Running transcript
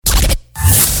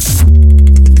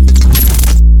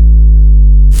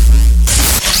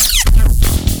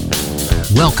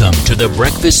Welcome to the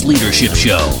Breakfast Leadership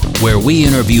Show, where we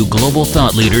interview global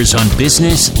thought leaders on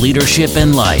business, leadership,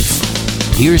 and life.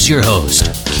 Here's your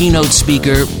host, keynote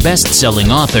speaker,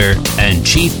 best-selling author, and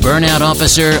chief burnout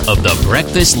officer of the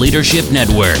Breakfast Leadership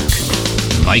Network,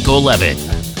 Michael Levitt.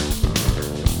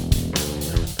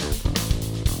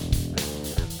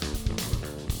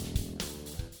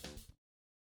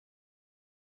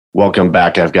 Welcome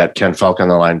back. I've got Ken Falk on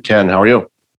the line. Ken, how are you?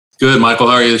 Good, Michael.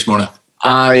 How are you this morning?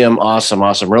 I am awesome.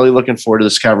 Really looking forward to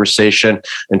this conversation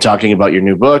and talking about your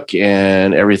new book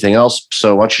and everything else.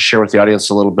 So why don't you share with the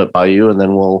audience a little bit about you, and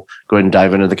then we'll go ahead and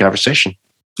dive into the conversation.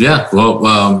 Yeah.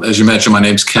 Well, as you mentioned, my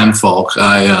name's Ken Falk.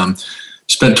 I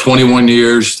spent 21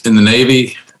 years in the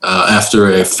Navy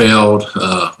after a failed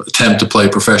attempt to play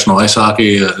professional ice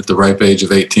hockey at the ripe age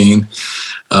of 18.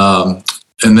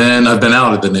 And then I've been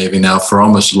out of the Navy now for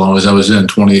almost as long as I was in,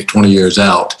 20 years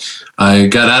out. I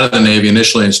got out of the Navy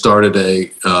initially and started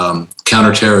a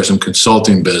counterterrorism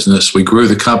consulting business. We grew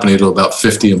the company to about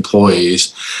 50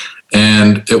 employees,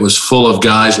 and it was full of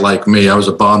guys like me. I was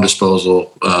a bomb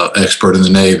disposal expert in the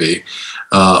Navy,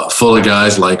 full of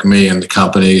guys like me in the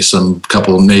company,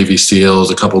 couple of Navy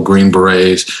SEALs, a couple of Green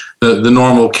Berets, the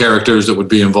normal characters that would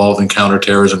be involved in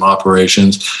counterterrorism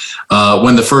operations.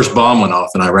 When the first bomb went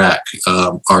off in Iraq,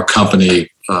 our company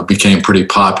became pretty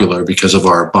popular because of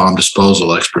our bomb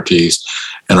disposal expertise.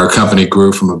 And our company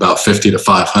grew from about 50 to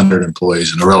 500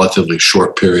 employees in a relatively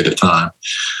short period of time.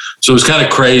 So it was kind of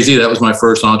crazy. That was my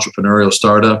first entrepreneurial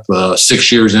startup.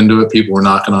 6 years into it, people were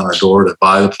knocking on our door to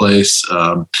buy the place.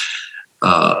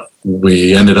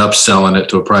 We ended up selling it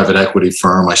to a private equity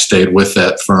firm. I stayed with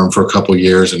that firm for a couple of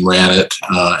years and ran it,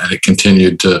 and it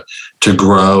continued to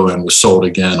grow and was sold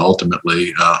again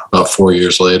ultimately about 4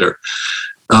 years later.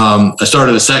 I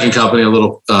started a second company, a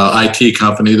little IT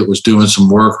company that was doing some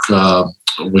work,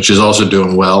 which is also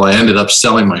doing well. I ended up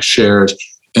selling my shares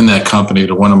in that company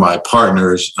to one of my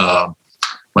partners.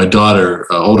 My daughter,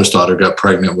 oldest daughter, got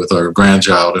pregnant with our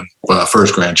grandchild and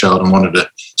first grandchild, and wanted to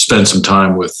spend some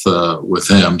time with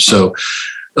him. So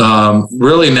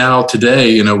really now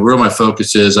today, where my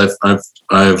focus is, I'm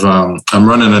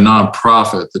running a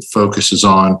nonprofit that focuses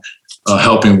on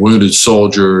helping wounded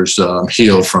soldiers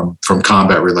heal from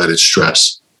combat-related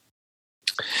stress.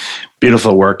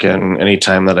 Beautiful work. And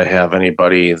anytime that I have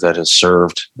anybody that has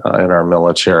served in our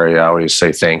military, I always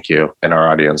say thank you, and our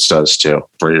audience does too,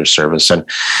 for your service.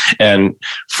 And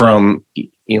from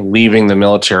leaving the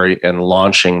military and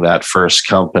launching that first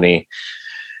company,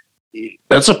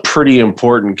 that's a pretty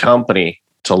important company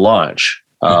to launch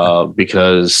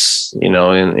because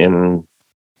in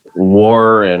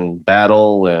war and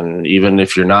battle, and even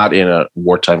if you're not in a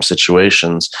wartime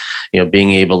situations,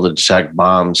 being able to detect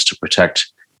bombs to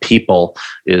protect people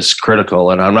is critical.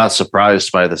 And I'm not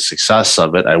surprised by the success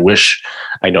of it.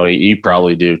 I know you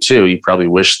probably do too. You probably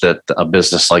wish that a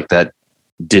business like that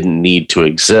didn't need to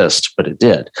exist, but it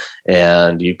did.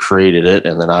 And you created it.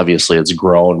 And then obviously it's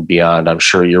grown beyond, I'm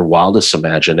sure, your wildest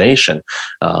imagination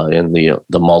in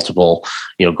the multiple,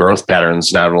 growth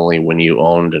patterns, not only when you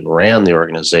owned and ran the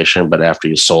organization, but after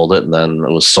you sold it and then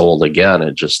it was sold again.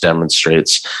 It just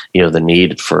demonstrates, the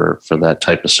need for that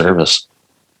type of service.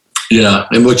 Yeah.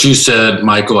 And what you said,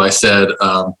 Michael, I said,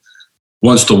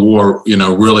 once the war,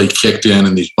 really kicked in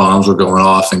and these bombs were going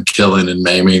off and killing and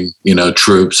maiming,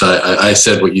 troops, I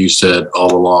said what you said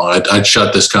all along. I'd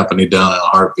shut this company down in a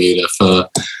heartbeat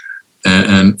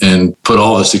and put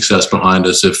all the success behind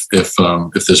us if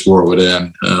this war would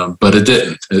end. But it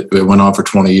didn't. It went on for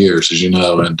 20 years, as you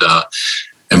know,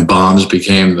 and bombs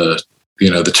became the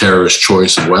terrorist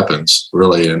choice of weapons,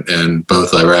 really, in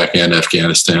both Iraq and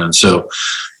Afghanistan. So,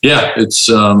 yeah, it's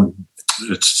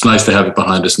nice to have it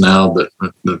behind us now, but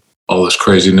all this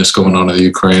craziness going on in the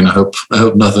Ukraine, I hope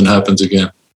nothing happens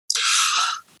again.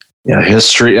 Yeah,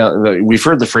 history. We've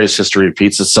heard the phrase "history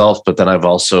repeats itself," but then I've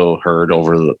also heard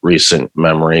over the recent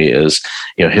memory is,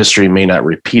 history may not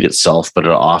repeat itself, but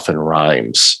it often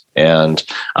rhymes. And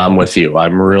I'm with you.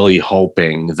 I'm really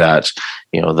hoping that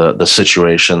the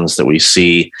situations that we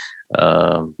see,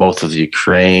 both of the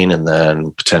Ukraine and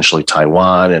then potentially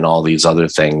Taiwan and all these other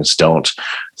things, don't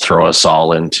throw us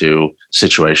all into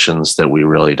situations that we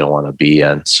really don't want to be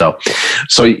in. So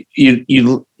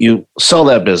you sell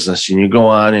that business and you go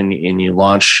on and you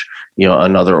launch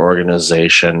another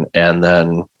organization, and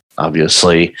then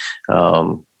obviously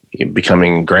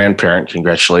becoming a grandparent.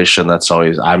 Congratulations. That's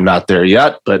always, I'm not there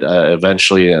yet, but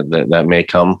eventually that may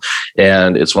come.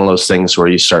 And it's one of those things where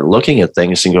you start looking at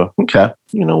things and go, okay,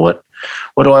 what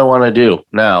do I want to do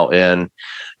now? And,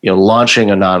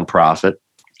 launching a nonprofit,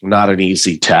 not an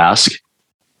easy task.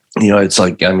 it's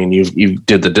like, I mean, you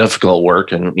did the difficult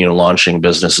work and, launching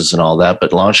businesses and all that,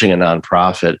 but launching a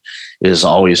nonprofit is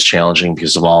always challenging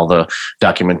because of all the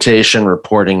documentation,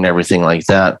 reporting, and everything like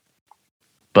that.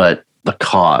 But the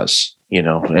cause,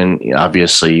 and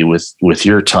obviously with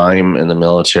your time in the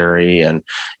military and,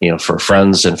 for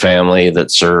friends and family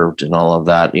that served and all of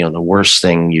that, the worst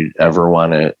thing you'd ever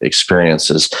want to experience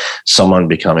is someone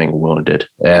becoming wounded.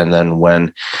 And then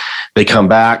when they come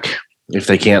back, if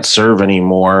they can't serve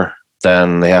anymore,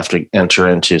 then they have to enter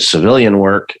into civilian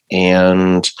work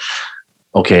and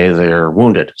they're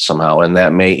wounded somehow, and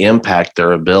that may impact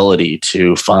their ability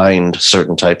to find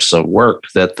certain types of work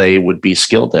that they would be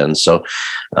skilled in. So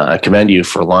I commend you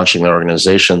for launching the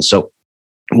organization. So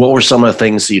what were some of the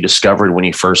things that you discovered when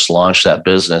you first launched that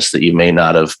business that you may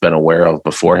not have been aware of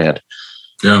beforehand?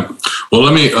 Yeah. Well,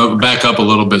 let me back up a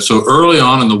little bit. So early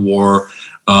on in the war,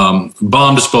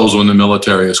 bomb disposal in the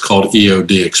military is called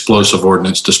EOD, explosive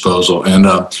ordnance disposal. And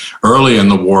early in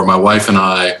the war, my wife and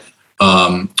I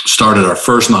started our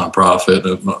first nonprofit,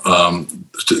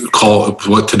 called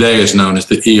what today is known as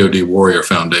the EOD Warrior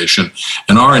Foundation.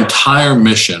 And our entire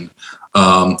mission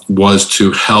was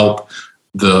to help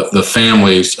the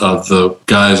families of the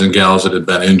guys and gals that had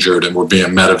been injured and were being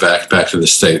medevaced back to the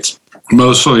States.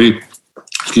 Mostly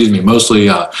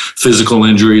physical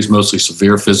injuries, mostly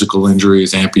severe physical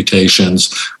injuries,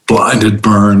 amputations, blinded,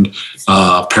 burned,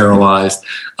 paralyzed,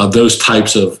 those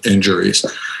types of injuries.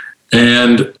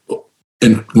 And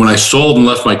when I sold and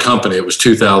left my company, it was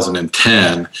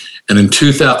 2010. And in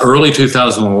early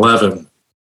 2011,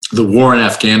 the war in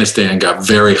Afghanistan got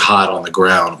very hot on the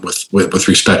ground with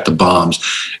respect to bombs.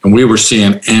 And we were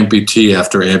seeing amputee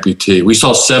after amputee. We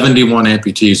saw 71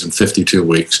 amputees in 52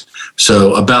 weeks.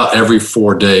 So about every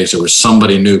 4 days, there was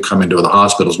somebody new coming to the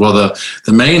hospitals. Well,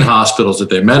 the main hospitals that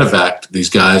they medevaced these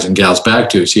guys and gals back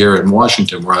to is here in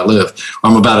Washington, where I live.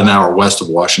 I'm about an hour west of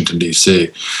Washington, D.C.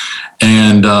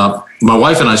 And my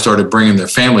wife and I started bringing their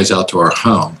families out to our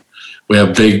home. We have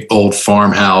a big old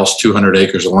farmhouse, 200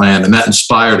 acres of land, and that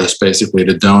inspired us basically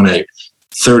to donate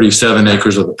 37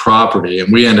 acres of the property.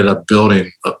 And we ended up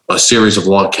building a series of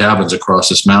log cabins across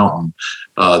this mountain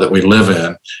that we live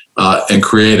in, and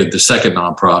created the second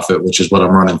nonprofit, which is what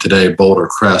I'm running today, Boulder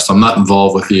Crest. I'm not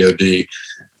involved with the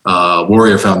EOD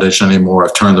Warrior Foundation anymore.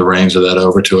 I've turned the reins of that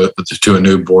over to a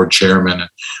new board chairman.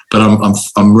 But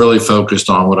I'm really focused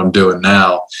on what I'm doing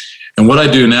now. And what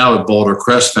I do now at Boulder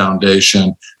Crest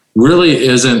Foundation really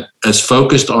isn't as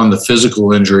focused on the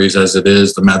physical injuries as it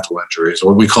is the mental injuries,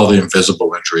 or what we call the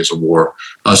invisible injuries of war,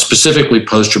 specifically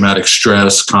post-traumatic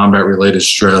stress, combat-related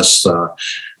stress,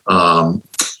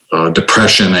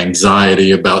 depression,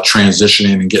 anxiety about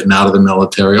transitioning and getting out of the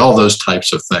military, all those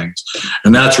types of things.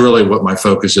 And that's really what my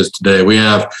focus is today. We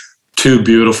have 2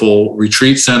 beautiful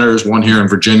retreat centers, one here in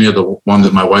Virginia, the one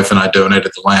that my wife and I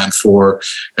donated the land for.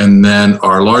 And then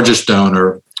our largest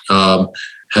donor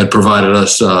had provided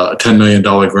us a $10 million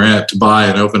grant to buy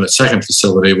and open a second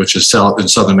facility, which is in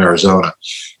southern Arizona.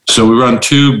 So we run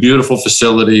 2 beautiful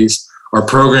facilities. Our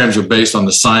programs are based on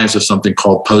the science of something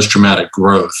called post-traumatic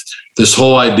growth. This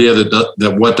whole idea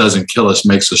that what doesn't kill us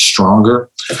makes us stronger.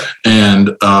 And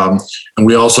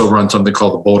we also run something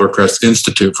called the Boulder Crest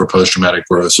Institute for Post-Traumatic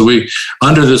Growth. So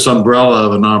under this umbrella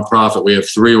of a nonprofit, we have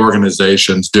 3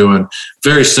 organizations doing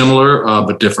very similar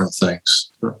but different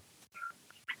things.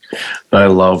 I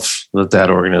love that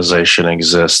organization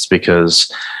exists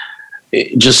because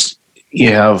you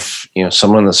have,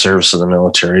 someone that serves in the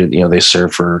military, they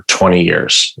serve for 20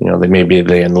 years.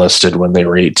 They enlisted when they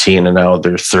were 18 and now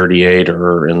they're 38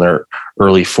 or in their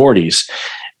early 40s.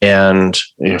 And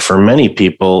for many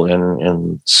people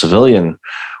in civilian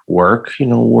work,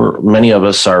 many of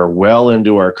us are well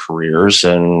into our careers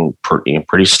and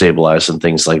pretty stabilized and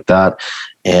things like that.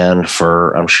 And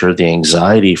I'm sure the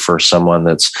anxiety for someone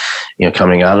that's,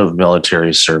 coming out of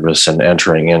military service and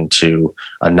entering into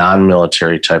a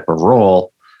non-military type of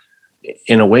role,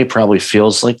 in a way probably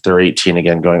feels like they're 18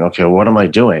 again, going, okay, what am I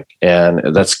doing? And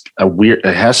it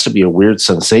has to be a weird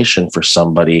sensation for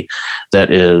somebody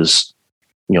that is,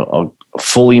 a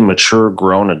fully mature,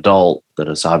 grown adult that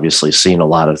has obviously seen a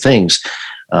lot of things,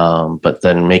 but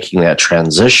then making that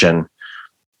transition.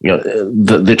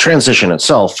 The transition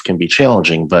itself can be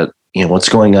challenging, but what's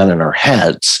going on in our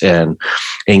heads and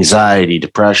anxiety,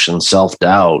 depression,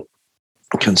 self-doubt,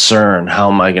 concern, how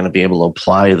am I going to be able to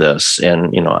apply this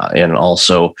and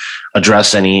also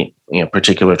address any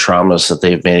particular traumas that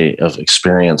they may have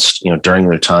experienced during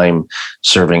their time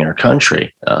serving our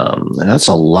country. And that's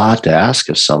a lot to ask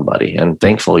of somebody, and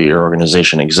thankfully your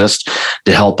organization exists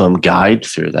to help them guide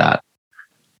through that.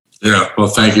 Yeah, well,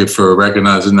 thank you for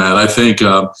recognizing that. I think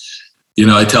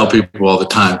I tell people all the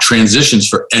time, transitions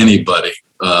for anybody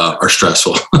are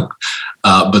stressful.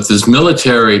 But this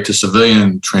military to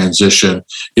civilian transition,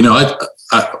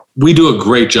 we do a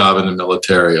great job in the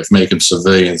military of making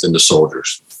civilians into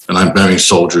soldiers. And I mean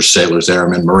soldiers, sailors,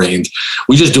 airmen, Marines.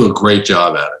 We just do a great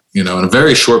job at it, in a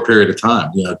very short period of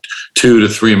time, 2 to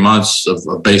 3 months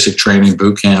of basic training,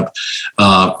 boot camp.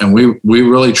 And we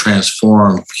really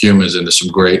transform humans into some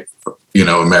great,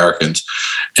 Americans.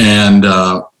 And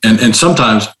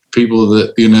sometimes people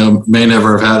that, may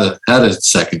never have had a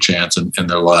second chance in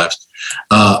their lives.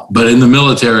 But in the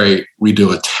military, we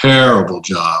do a terrible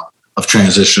job of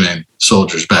transitioning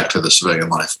soldiers back to the civilian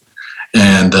life.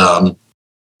 And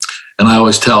I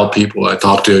always tell people I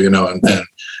talk to, and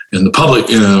in the public,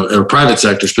 or private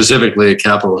sector, specifically at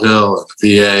Capitol Hill and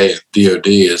the VA and DOD,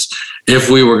 is if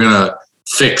we were going to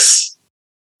fix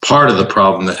part of the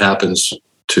problem that happens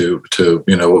to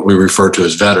what we refer to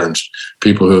as veterans,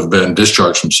 people who have been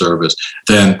discharged from service,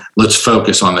 then let's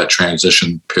focus on that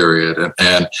transition period.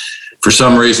 And for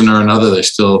some reason or another, they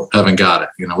still haven't got it.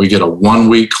 We get a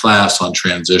 1-week class on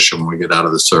transition when we get out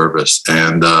of the service.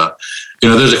 And,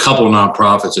 there's a couple of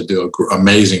nonprofits that do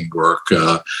amazing work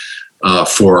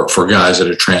for guys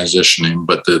that are transitioning.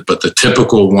 But the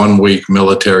typical 1-week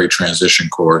military transition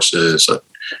course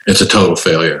it's a total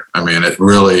failure. I mean, it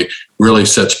really, really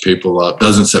sets people up,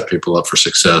 doesn't set people up for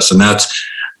success. And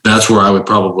that's where I would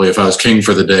probably, if I was king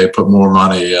for the day, put more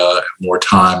money, more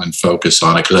time and focus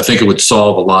on it, because I think it would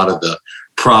solve a lot of the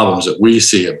problems that we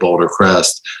see at Boulder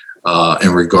Crest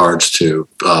in regards to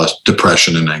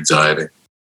depression and anxiety.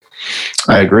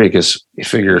 I agree, because you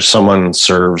figure someone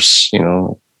serves,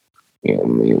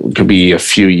 it could be a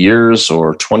few years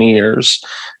or 20 years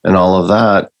and all of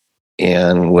that.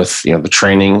 And with, the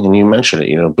training, and you mentioned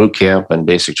it, boot camp and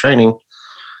basic training,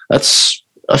 that's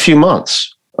a few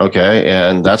months. Okay.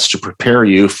 And that's to prepare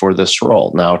you for this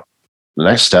role. Now, the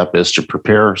next step is to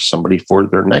prepare somebody for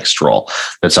their next role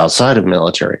that's outside of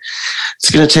military. It's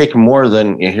going to take more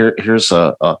than here's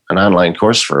an online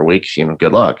course for a week.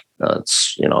 Good luck. I'm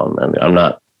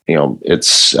not.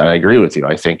 I agree with you.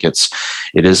 I think it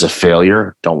is a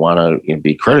failure. Don't want to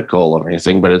be critical or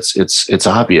anything, but it's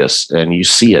obvious, and you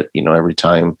see it. Every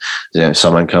time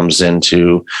someone comes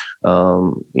into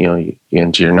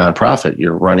into your nonprofit,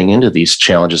 you're running into these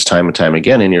challenges time and time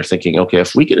again, and you're thinking, okay,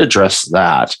 if we could address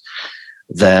that,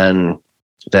 then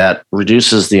that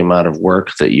reduces the amount of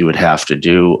work that you would have to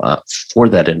do for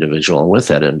that individual and with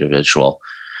that individual,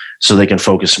 so they can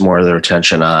focus more of their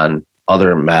attention on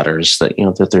other matters that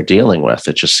that they're dealing with.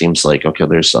 It just seems like, okay,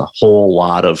 there's a whole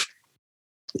lot of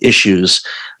issues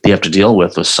you have to deal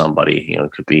with somebody.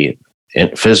 It could be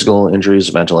physical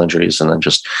injuries, mental injuries, and then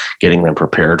just getting them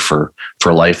prepared for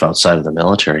life outside of the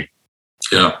military.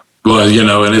 Yeah. Well,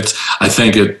 and I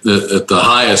think at the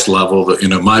highest level, that,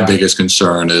 my biggest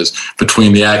concern is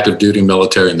between the active duty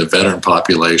military and the veteran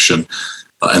population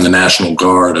and the National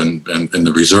Guard and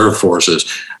the reserve forces,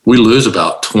 we lose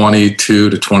about 22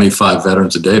 to 25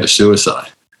 veterans a day to suicide.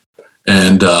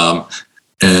 And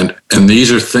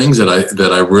these are things that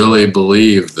I really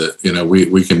believe that,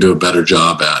 we can do a better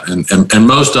job at. And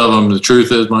most of them, the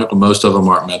truth is, Michael, most of them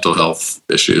aren't mental health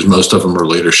issues. Most of them are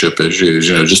leadership issues,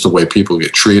 just the way people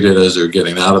get treated as they're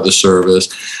getting out of the service.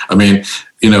 I mean,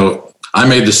 I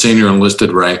made the senior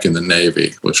enlisted rank in the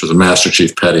Navy, which was a Master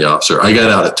Chief Petty Officer. I got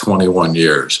out at 21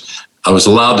 years. I was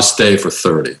allowed to stay for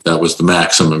 30. That was the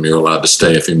maximum you're allowed to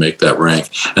stay if you make that rank.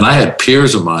 And I had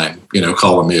peers of mine,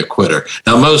 calling me a quitter.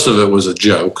 Now, most of it was a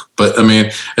joke, but I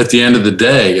mean, at the end of the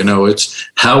day, it's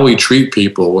how we treat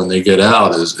people when they get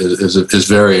out is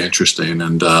very interesting.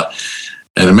 And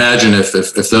imagine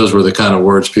if those were the kind of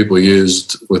words people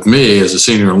used with me as a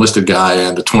senior enlisted guy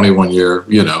and a 21 year,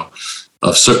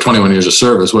 of 21 years of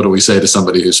service. What do we say to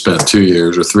somebody who spent 2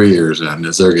 years or 3 years in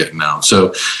as they're getting out?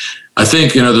 So I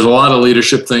think, there's a lot of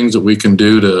leadership things that we can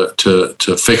do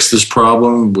to fix this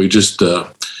problem. We just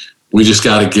got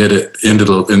to get it into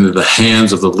the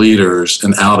hands of the leaders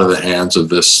and out of the hands of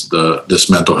this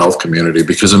mental health community,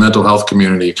 because the mental health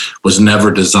community was never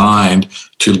designed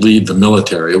to lead the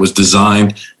military. It was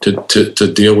designed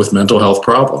to deal with mental health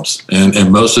problems.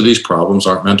 And most of these problems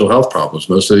aren't mental health problems.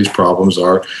 Most of these problems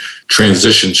are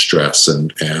transition stress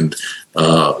and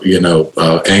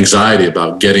anxiety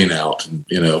about getting out. And,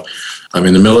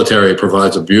 the military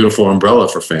provides a beautiful umbrella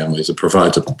for families. It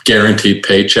provides a guaranteed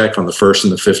paycheck on the 1st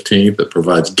and the 15th. It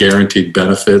provides guaranteed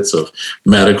benefits of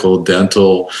medical,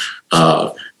 dental,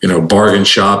 bargain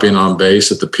shopping on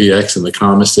base at the PX and the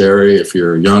commissary. If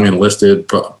you're young enlisted,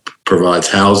 provides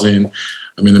housing.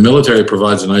 The military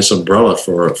provides a nice umbrella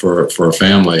for a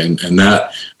family. And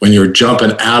that, when you're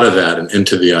jumping out of that and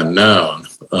into the unknown,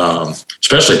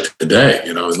 especially today,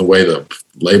 in the way the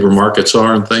labor markets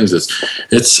are and things.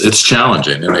 It's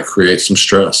challenging, and it creates some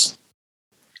stress.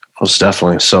 Most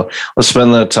definitely. So let's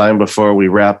spend the time before we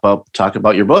wrap up, talk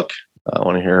about your book. I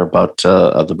want to hear about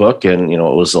the book and,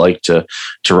 what it was like to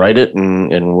write it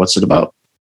and what's it about.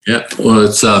 Yeah, well,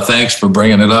 it's thanks for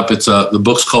bringing it up. It's the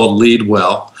book's called Lead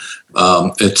Well.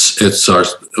 It's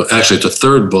a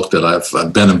third book that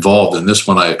I've been involved in. This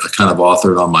one I kind of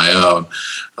authored on my own.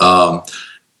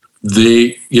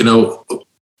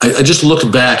 I just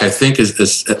looked back. I think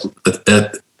is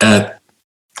at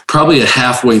probably a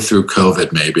halfway through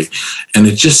COVID, maybe, and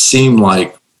it just seemed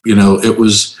like it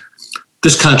was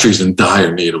this country's in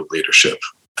dire need of leadership.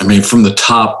 I mean, from the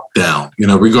top down,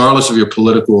 regardless of your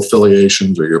political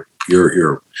affiliations or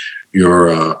your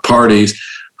parties,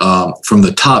 from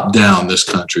the top down, this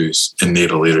country's in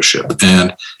need of leadership.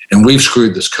 And we've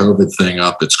screwed this COVID thing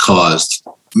up. It's caused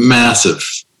massive,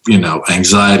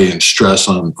 anxiety and stress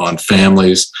on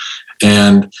families.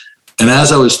 And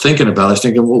as I was thinking about it, I was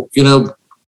thinking, well,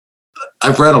 I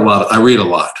read a lot. I've read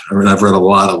a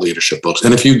lot of leadership books.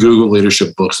 And if you Google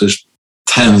leadership books, there's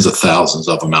tens of thousands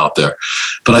of them out there.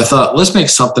 But I thought, let's make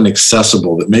something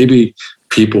accessible that maybe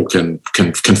people can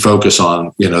focus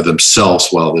on, themselves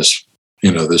while this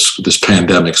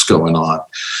pandemic's going on.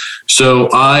 So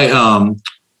I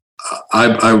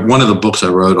one of the books I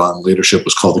wrote on leadership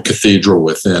was called The Cathedral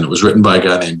Within. It was written by a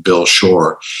guy named Bill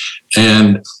Shore.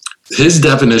 And his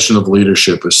definition of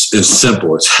leadership is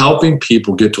simple. It's helping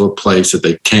people get to a place that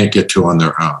they can't get to on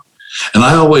their own. And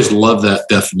I always love that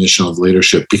definition of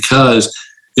leadership because,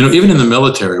 even in the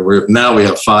military, where now we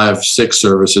have 5-6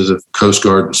 services of Coast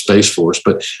Guard and Space Force,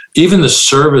 but even the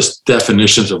service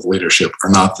definitions of leadership are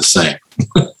not the same.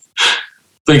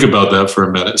 Think about that for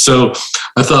a minute. So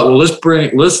I thought, well,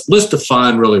 let's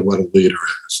define really what a leader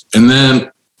is. And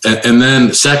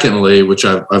then secondly, which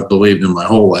I've believed in my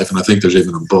whole life, and I think there's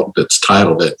even a book that's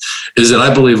titled it, is that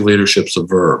I believe leadership's a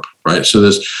verb, right? So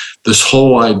this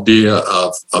whole idea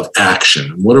of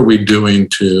action. What are we doing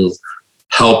to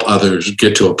help others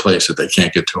get to a place that they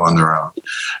can't get to on their own?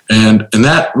 And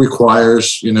that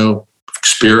requires,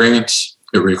 experience.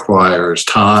 It requires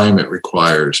time. It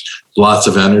requires lots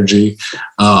of energy.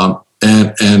 And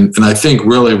I think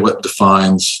really what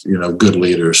defines, good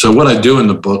leaders. So what I do in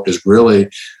the book is really,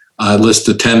 I list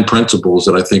the 10 principles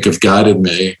that I think have guided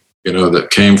me, that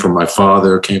came from my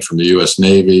father, came from the U.S.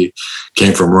 Navy,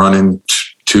 came from running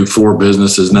 4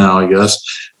 businesses now, I guess.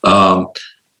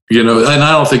 And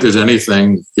I don't think there's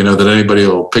anything, that anybody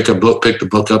will pick the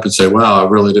book up and say, wow, I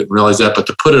really didn't realize that. But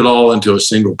to put it all into a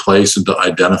single place and to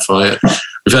identify it,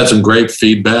 we've had some great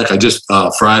feedback. I just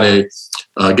Friday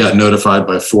got notified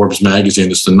by Forbes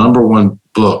magazine. It's the #1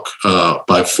 book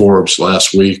by Forbes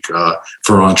last week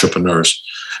for entrepreneurs.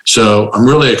 So I'm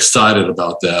really excited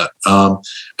about that.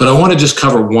 But I want to just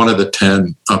cover one of the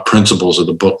 10 principles of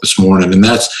the book this morning. And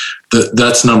that's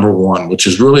 #1, which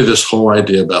is really this whole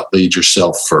idea about lead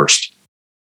yourself first.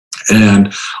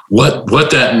 And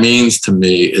what that means to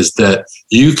me is that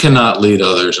you cannot lead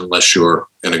others unless you're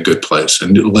in a good place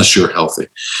and unless you're healthy.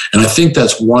 And I think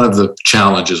that's one of the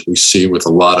challenges we see with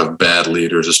a lot of bad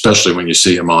leaders, especially when you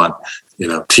see them on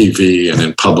TV and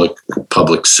in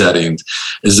public settings,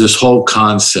 is this whole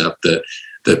concept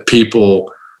that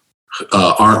people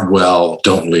aren't well,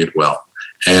 don't lead well.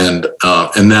 And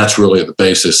that's really the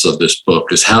basis of this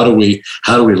book is how do we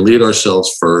lead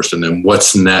ourselves first, and then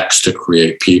what's next to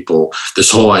create people,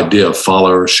 this whole idea of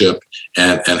followership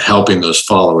and helping those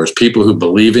followers, people who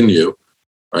believe in you,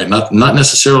 right? Not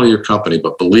necessarily your company,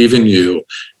 but believe in you,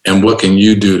 and what can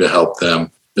you do to help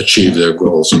them achieve their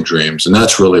goals and dreams. And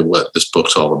that's really what this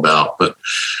book's all about. But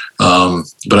I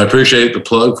appreciate the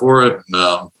plug for it.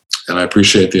 And I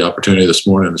appreciate the opportunity this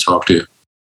morning to talk to you.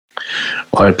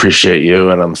 Well, I appreciate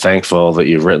you, and I'm thankful that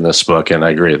you've written this book. And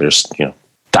I agree, there's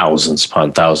thousands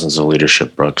upon thousands of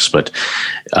leadership books, but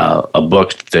a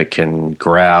book that can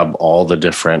grab all the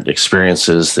different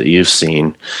experiences that you've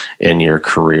seen in your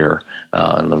career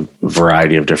and the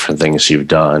variety of different things you've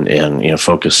done, and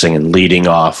focusing and leading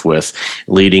off with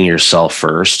leading yourself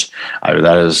first.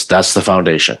 That's the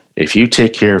foundation. If you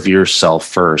take care of yourself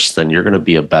first, then you're going to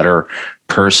be a better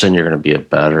person. You're going to be a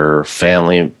better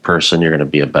family person. You're going to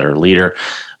be a better leader,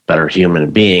 better human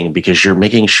being, because you're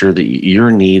making sure that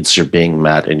your needs are being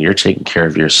met and you're taking care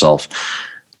of yourself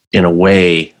in a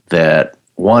way that,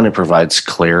 one, it provides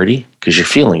clarity because you're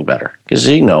feeling better. Because,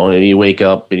 you wake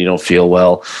up and you don't feel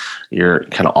well, you're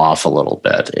kind of off a little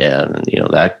bit. And,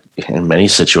 that in many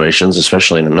situations,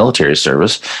 especially in the military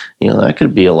service, that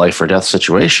could be a life or death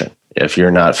situation if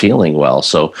you're not feeling well.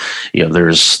 So,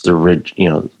 there's the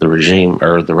regime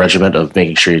or the regiment of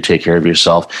making sure you take care of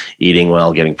yourself, eating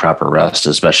well, getting proper rest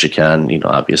as best you can.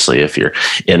 Obviously, if you're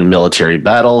in military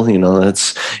battle,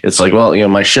 it's like, well,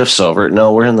 my shift's over.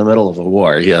 No, we're in the middle of a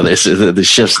war. The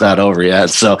shift's not over yet.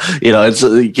 So,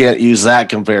 you can't use that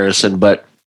comparison, but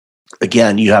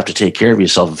again, you have to take care of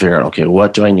yourself and figure out, okay,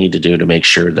 what do I need to do to make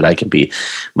sure that I can be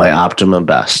my optimum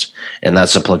best? And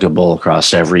that's applicable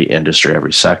across every industry,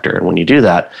 every sector. And when you do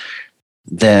that,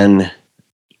 then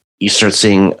you start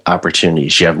seeing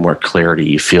opportunities. You have more clarity.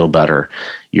 You feel better.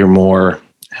 You're more,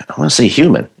 I want to say,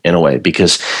 human in a way,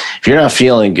 because if you're not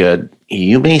feeling good,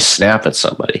 you may snap at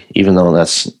somebody, even though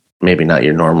that's maybe not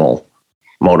your normal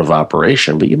mode of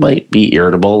operation, but you might be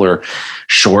irritable or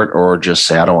short or just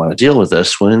say, I don't want to deal with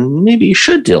this, when maybe you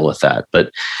should deal with that.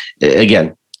 But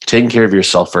again, taking care of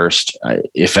yourself first,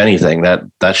 if anything,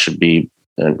 that should be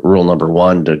rule number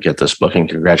one to get this book. And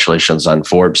congratulations on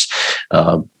Forbes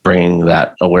bringing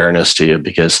that awareness to you,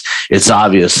 because it's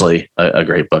obviously a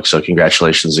great book. So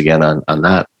congratulations again on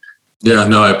that. Yeah,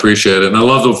 no, I appreciate it. And I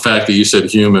love the fact that you said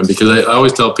human, because I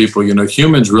always tell people,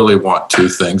 humans really want two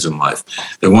things in life.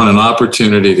 They want an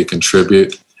opportunity to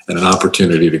contribute and an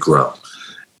opportunity to grow.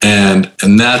 And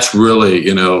that's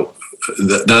really,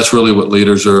 that's really what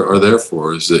leaders are there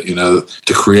for, is that,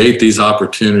 to create these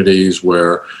opportunities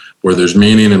where there's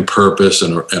meaning and purpose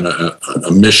and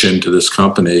a mission to this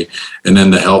company, and then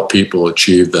to help people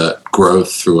achieve that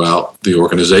growth throughout the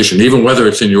organization, even whether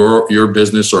it's in your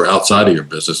business or outside of your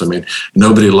business. I mean,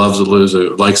 nobody likes to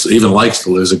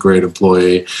lose a great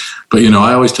employee. But,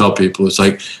 I always tell people, it's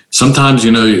like sometimes,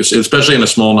 especially in a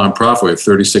small nonprofit, we have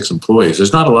 36 employees.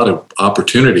 There's not a lot of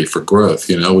opportunity for growth.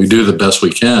 We do the best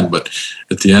we can, but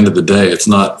at the end of the day, it's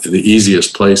not the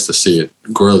easiest place to see it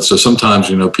growth. So sometimes,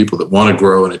 people that want to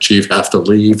grow and achieve have to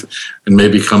leave and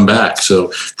maybe come back.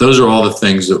 So those are all the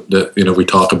things that we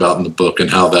talk about in the book, and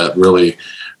how that really,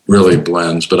 really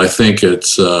blends. But I think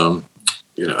it's, I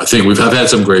think I've had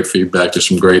some great feedback. There's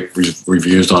some great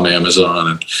reviews on Amazon,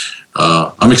 and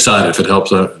I'm excited. If it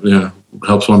helps,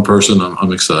 helps one person,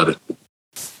 I'm excited.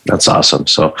 That's awesome.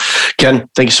 So, Ken,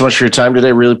 thank you so much for your time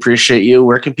today. Really appreciate you.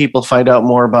 Where can people find out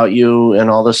more about you and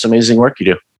all this amazing work you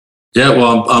do? Yeah,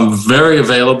 well, I'm very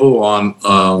available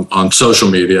on social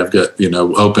media. I've got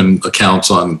open accounts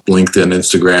on LinkedIn,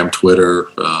 Instagram, Twitter,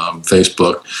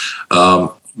 Facebook.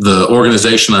 The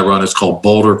organization I run is called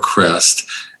Boulder Crest,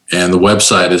 and the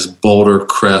website is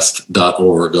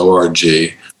bouldercrest.org,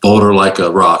 O-R-G. Boulder like a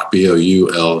rock,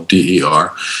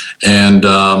 B-O-U-L-D-E-R, and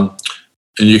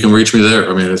you can reach me there.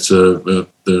 I mean, there's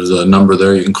a number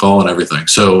there you can call and everything.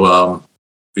 So.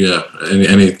 Yeah,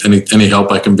 any help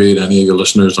I can be to any of your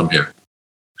listeners, I'm here.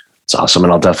 It's awesome,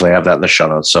 and I'll definitely have that in the show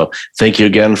notes. So thank you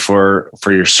again for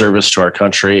your service to our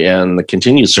country and the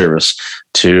continued service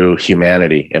to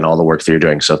humanity and all the work that you're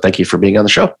doing. So thank you for being on the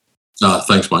show.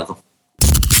 Thanks, Michael.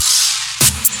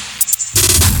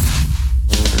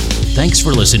 Thanks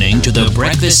for listening to the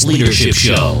Breakfast Leadership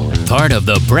Show, part of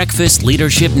the Breakfast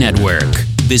Leadership Network.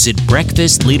 Visit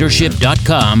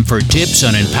breakfastleadership.com for tips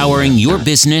on empowering your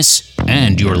business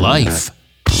and your life.